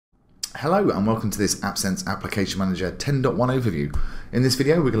Hello and welcome to this AppSense Application Manager 10.1 overview. In this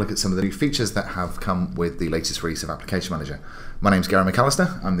video we're going to look at some of the new features that have come with the latest release of Application Manager. My name's Gary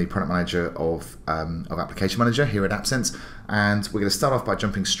McAllister, I'm the Product Manager of Application Manager here at AppSense, and we're going to start off by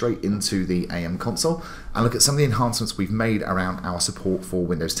jumping straight into the AM console and look at some of the enhancements we've made around our support for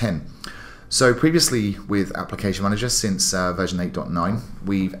Windows 10. So previously with Application Manager since version 8.9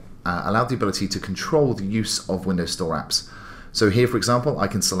 we've allowed the ability to control the use of Windows Store apps. So here, for example, I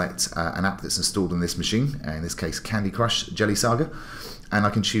can select an app that's installed on this machine, in this case Candy Crush Jelly Saga, and I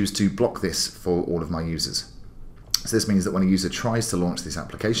can choose to block this for all of my users. So this means that when a user tries to launch this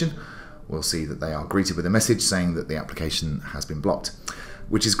application, we'll see that they are greeted with a message saying that the application has been blocked,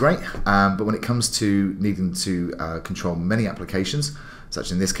 which is great, but when it comes to needing to control many applications,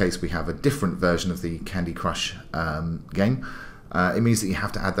 such in this case we have a different version of the Candy Crush game, it means that you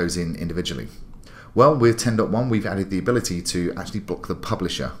have to add those in individually. Well, with 10.1 we've added the ability to actually block the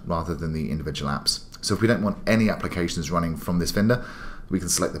publisher rather than the individual apps. So if we don't want any applications running from this vendor, we can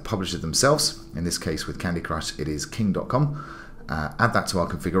select the publisher themselves. In this case with Candy Crush it is king.com. Add that to our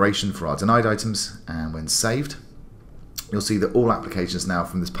configuration for our denied items, and when saved you'll see that all applications now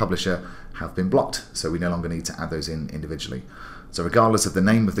from this publisher have been blocked, so we no longer need to add those in individually. So regardless of the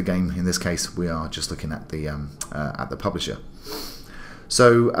name of the game, in this case we are just looking at the publisher.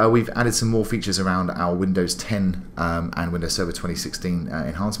 So we've added some more features around our Windows 10 and Windows Server 2016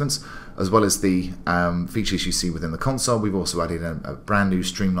 enhancements, as well as the features you see within the console. We've also added a brand new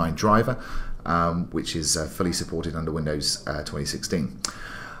streamlined driver, which is fully supported under Windows 2016.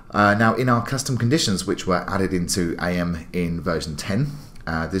 Now in our custom conditions, which were added into AM in version 10,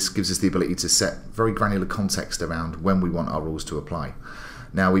 this gives us the ability to set very granular context around when we want our rules to apply.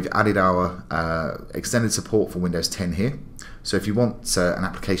 Now we've added our extended support for Windows 10 here. So if you want an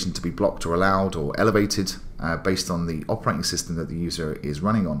application to be blocked or allowed or elevated based on the operating system that the user is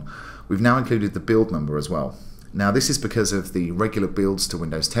running on, we've now included the build number as well. Now this is because of the regular builds to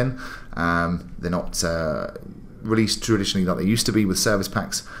Windows 10. They're not released traditionally like they used to be with service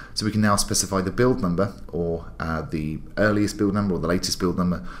packs, so we can now specify the build number, or the earliest build number or the latest build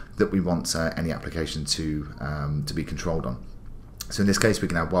number that we want any application to be controlled on. So in this case we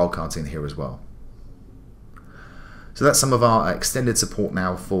can add wildcards in here as well. So that's some of our extended support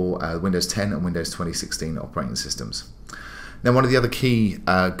now for Windows 10 and Windows 2016 operating systems. Now one of the other key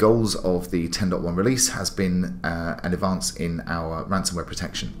goals of the 10.1 release has been an advance in our ransomware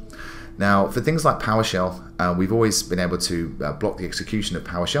protection. Now for things like PowerShell, we've always been able to block the execution of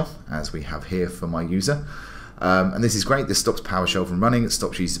PowerShell, as we have here for my user. And this is great, this stops PowerShell from running, it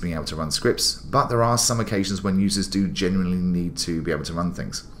stops users being able to run scripts, but there are some occasions when users do genuinely need to be able to run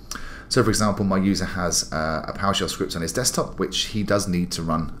things. So for example, my user has a PowerShell script on his desktop which he does need to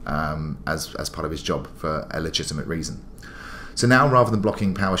run as part of his job for a legitimate reason. So now, rather than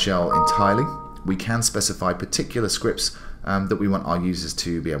blocking PowerShell entirely, we can specify particular scripts that we want our users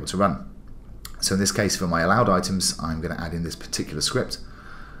to be able to run. So in this case, for my allowed items, I'm going to add in this particular script,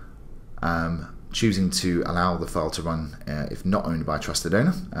 choosing to allow the file to run if not owned by a trusted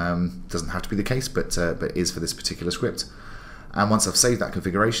owner. Doesn't have to be the case, but is for this particular script. And once I've saved that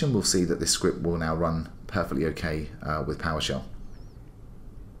configuration, we'll see that this script will now run perfectly okay with PowerShell.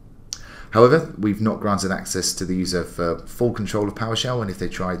 However, we've not granted access to the user for full control of PowerShell, and if they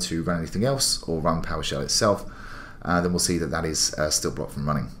try to run anything else or run PowerShell itself, then we'll see that that is still blocked from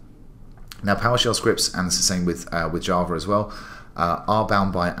running. Now PowerShell scripts, and it's the same with Java as well, are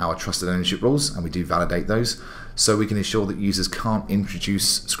bound by our trusted ownership rules, and we do validate those, so we can ensure that users can't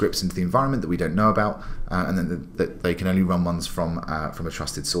introduce scripts into the environment that we don't know about, and then that they can only run ones from a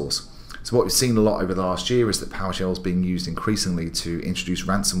trusted source. So what we've seen a lot over the last year is that PowerShell is being used increasingly to introduce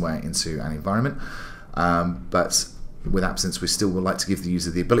ransomware into an environment, but with AppSense we still would like to give the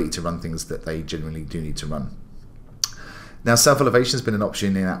user the ability to run things that they genuinely do need to run. Now Selfelevation has been an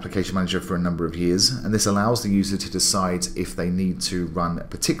option in Application Manager for a number of years, and this allows the user to decide if they need to run a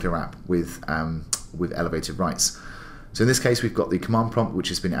particular app with elevated rights. So in this case we've got the command prompt which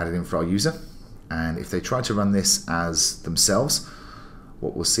has been added in for our user, and if they try to run this as themselves,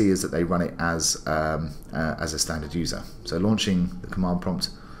 what we'll see is that they run it as a standard user. So launching the command prompt,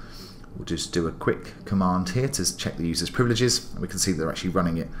 we'll just do a quick command here to check the user's privileges, and we can see they're actually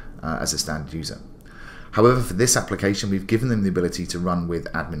running it as a standard user. However, for this application we've given them the ability to run with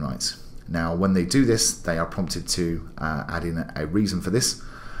admin rights. Now when they do this, they are prompted to add in a reason for this,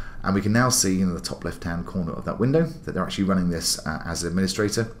 and we can now see in the top left hand corner of that window that they're actually running this as an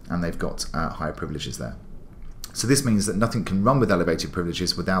administrator, and they've got higher privileges there. So this means that nothing can run with elevated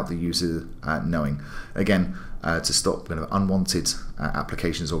privileges without the user knowing, again to stop kind of unwanted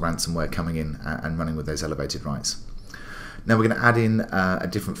applications or ransomware coming in and running with those elevated rights. Now we're going to add in a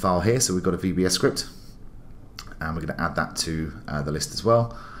different file here, so we've got a VBS script, and we're going to add that to the list as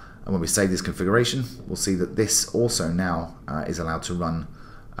well. And when we save this configuration, we'll see that this also now is allowed to run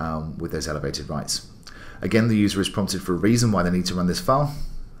with those elevated rights. Again, the user is prompted for a reason why they need to run this file,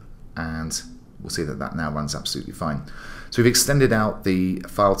 and we'll see that that now runs absolutely fine. So we've extended out the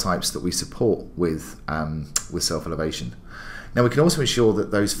file types that we support with Selfelevation. Now we can also ensure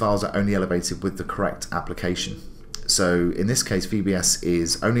that those files are only elevated with the correct application. So in this case, VBS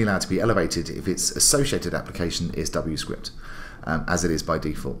is only allowed to be elevated if its associated application is WScript, as it is by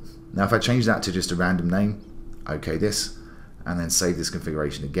default. Now if I change that to just a random name, OK this, and then save this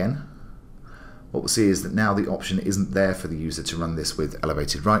configuration again, what we'll see is that now the option isn't there for the user to run this with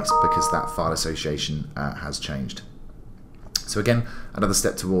elevated rights because that file association has changed. So again, another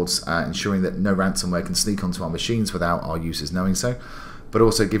step towards ensuring that no ransomware can sneak onto our machines without our users knowing so, but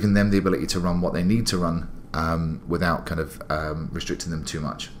also giving them the ability to run what they need to run without kind of restricting them too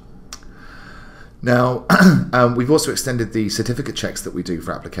much. Now, we've also extended the certificate checks that we do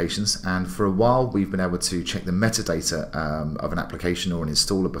for applications, and for a while we've been able to check the metadata of an application or an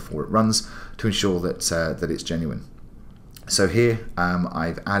installer before it runs to ensure that, that it's genuine. So here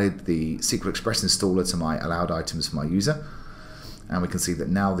I've added the SQL Express installer to my allowed items for my user, and we can see that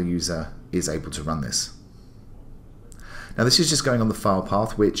now the user is able to run this. Now this is just going on the file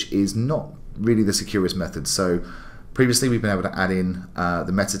path, which is not really the securest method. So previously we've been able to add in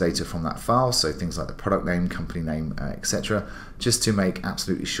the metadata from that file, so things like the product name, company name, etc., just to make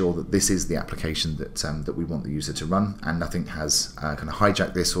absolutely sure that this is the application that, that we want the user to run, and nothing has kind of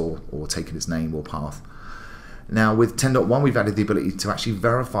hijacked this or taken its name or path. Now with 10.1 we've added the ability to actually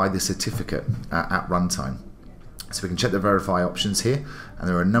verify the certificate at runtime. So we can check the verify options here, and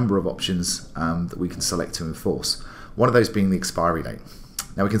there are a number of options that we can select to enforce. One of those being the expiry date.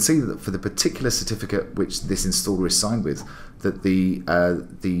 Now we can see that for the particular certificate which this installer is signed with, that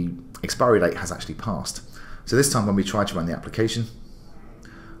the expiry date has actually passed. So this time when we try to run the application,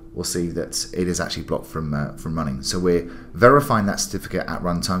 we'll see that it is actually blocked from running. So we're verifying that certificate at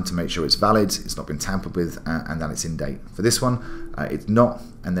runtime to make sure it's valid, it's not been tampered with, and that it's in date. For this one, it's not,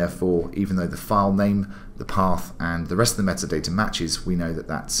 and therefore, even though the file name, the path, and the rest of the metadata matches, we know that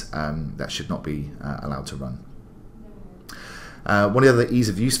that should not be allowed to run. One of the other ease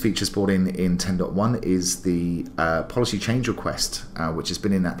of use features brought in 10.1 is the policy change request, which has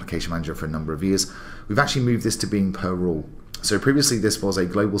been in Application Manager for a number of years. We've actually moved this to being per rule. So previously this was a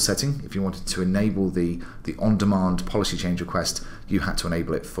global setting. If you wanted to enable the on-demand policy change request, you had to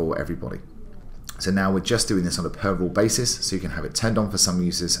enable it for everybody. So now we're just doing this on a per rule basis, so you can have it turned on for some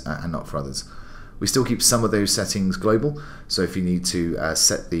users and not for others. We still keep some of those settings global, so if you need to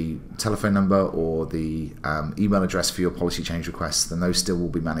set the telephone number or the email address for your policy change requests, then those still will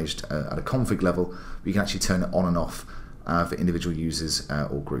be managed at a config level. You can actually turn it on and off for individual users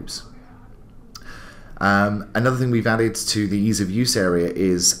or groups. Another thing we've added to the ease of use area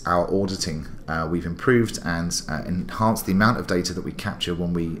is our auditing. We've improved and enhanced the amount of data that we capture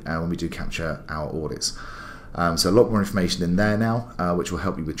when we do capture our audits. So a lot more information in there now, which will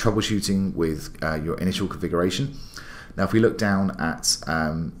help you with troubleshooting with your initial configuration. Now if we look down at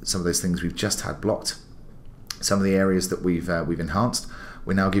some of those things we've just had blocked, some of the areas that we've enhanced,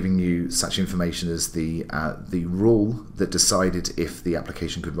 we're now giving you such information as the rule that decided if the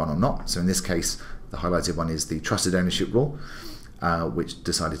application could run or not. So in this case, the highlighted one is the trusted ownership rule, which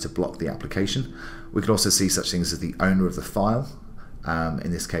decided to block the application. We can also see such things as the owner of the file. In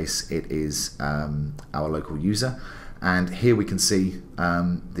this case, it is our local user. And here we can see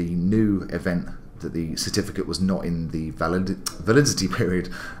the new event that the certificate was not in the validity period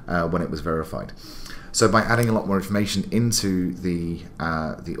when it was verified. So by adding a lot more information into the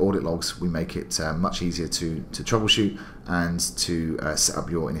audit logs, we make it much easier to troubleshoot and to set up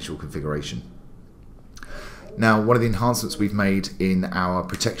your initial configuration. Now, one of the enhancements we've made in our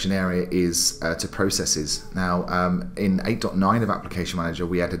protection area is to processes. Now, in 8.9 of Application Manager,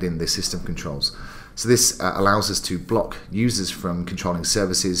 we added in the system controls. So this allows us to block users from controlling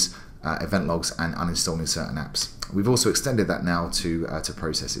services, event logs, and uninstalling certain apps. We've also extended that now to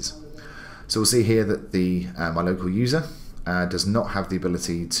processes. So we'll see here that my local user does not have the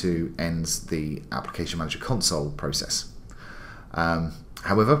ability to end the Application Manager console process.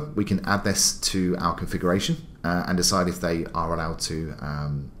 However, we can add this to our configuration and decide if they are allowed to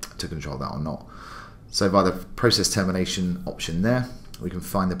control that or not. So by the process termination option there, we can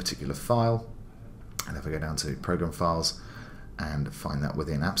find the particular file, and if I go down to program files and find that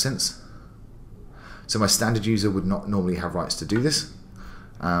within AppSense. So my standard user would not normally have rights to do this,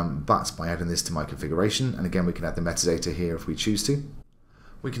 but by adding this to my configuration, and again we can add the metadata here if we choose to,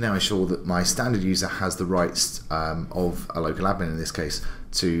 we can now ensure that my standard user has the rights of a local admin in this case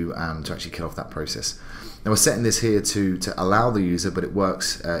to actually kill off that process. Now we're setting this here to allow the user, but it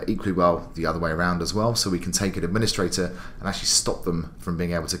works equally well the other way around as well, so we can take an administrator and actually stop them from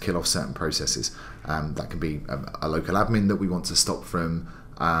being able to kill off certain processes. That can be a local admin that we want to stop from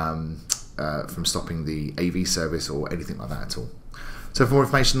stopping the AV service or anything like that at all. So for more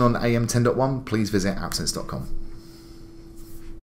information on AM 10.1, please visit appsense.com.